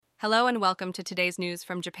Hello and welcome to today's news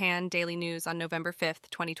from Japan Daily News on November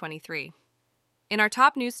 5th, 2023. In our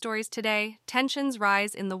top news stories today, tensions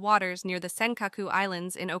rise in the waters near the Senkaku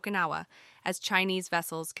Islands in Okinawa as Chinese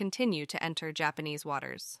vessels continue to enter Japanese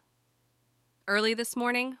waters. Early this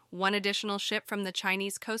morning, one additional ship from the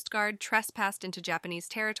Chinese Coast Guard trespassed into Japanese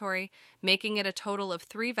territory, making it a total of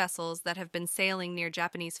 3 vessels that have been sailing near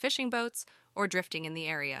Japanese fishing boats or drifting in the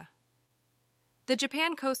area. The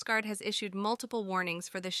Japan Coast Guard has issued multiple warnings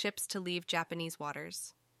for the ships to leave Japanese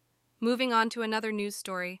waters. Moving on to another news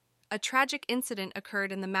story, a tragic incident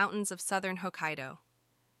occurred in the mountains of southern Hokkaido.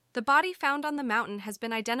 The body found on the mountain has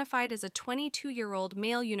been identified as a 22-year-old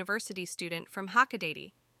male university student from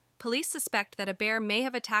Hakodate. Police suspect that a bear may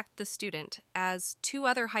have attacked the student, as 2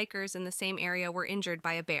 other hikers in the same area were injured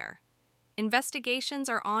by a bear. Investigations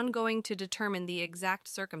are ongoing to determine the exact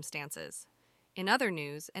circumstances. In other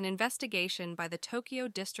news, an investigation by the Tokyo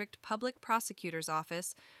District Public Prosecutor's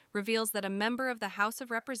Office reveals that a member of the House of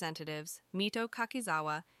Representatives, Mito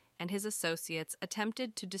Kakizawa, and his associates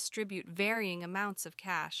attempted to distribute varying amounts of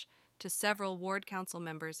cash to several ward council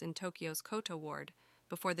members in Tokyo's Koto ward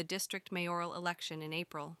before the district mayoral election in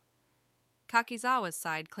April. Kakizawa's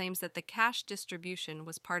side claims that the cash distribution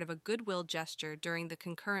was part of a goodwill gesture during the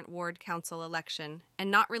concurrent ward council election and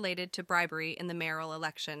not related to bribery in the mayoral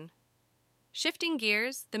election. Shifting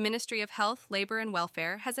gears, the Ministry of Health, Labor and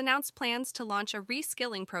Welfare has announced plans to launch a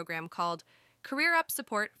reskilling program called Career Up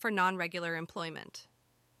Support for Non-Regular Employment.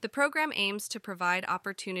 The program aims to provide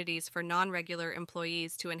opportunities for non-regular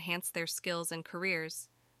employees to enhance their skills and careers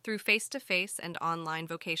through face-to-face and online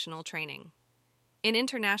vocational training. In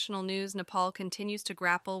international news, Nepal continues to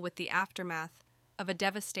grapple with the aftermath of a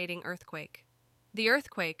devastating earthquake. The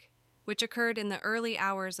earthquake, which occurred in the early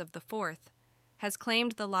hours of the 4th, has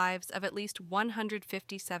claimed the lives of at least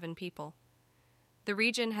 157 people. The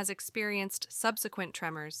region has experienced subsequent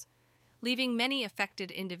tremors, leaving many affected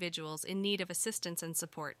individuals in need of assistance and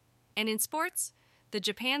support. And in sports, the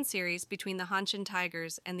Japan series between the Hanshin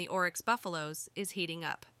Tigers and the Oryx Buffaloes is heating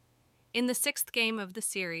up. In the 6th game of the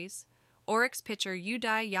series, Oryx pitcher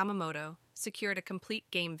Yudai Yamamoto secured a complete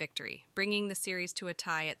game victory, bringing the series to a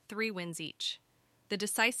tie at 3 wins each. The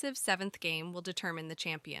decisive 7th game will determine the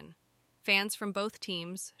champion. Fans from both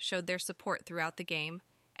teams showed their support throughout the game,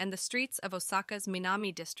 and the streets of Osaka's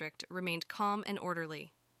Minami district remained calm and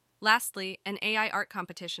orderly. Lastly, an AI art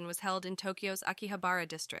competition was held in Tokyo's Akihabara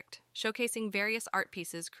district, showcasing various art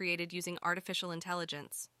pieces created using artificial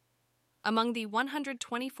intelligence. Among the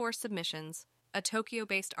 124 submissions, a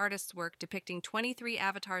Tokyo-based artist's work depicting 23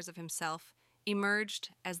 avatars of himself emerged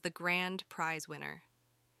as the grand prize winner.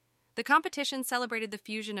 The competition celebrated the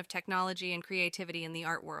fusion of technology and creativity in the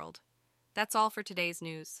art world. That's all for today's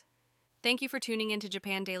news. Thank you for tuning in to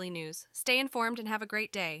Japan Daily News. Stay informed and have a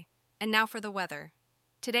great day. And now for the weather.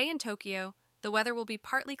 Today in Tokyo, the weather will be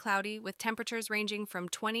partly cloudy with temperatures ranging from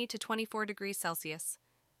 20 to 24 degrees Celsius.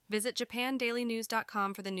 Visit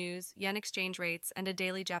japandailynews.com for the news, yen exchange rates, and a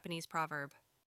daily Japanese proverb.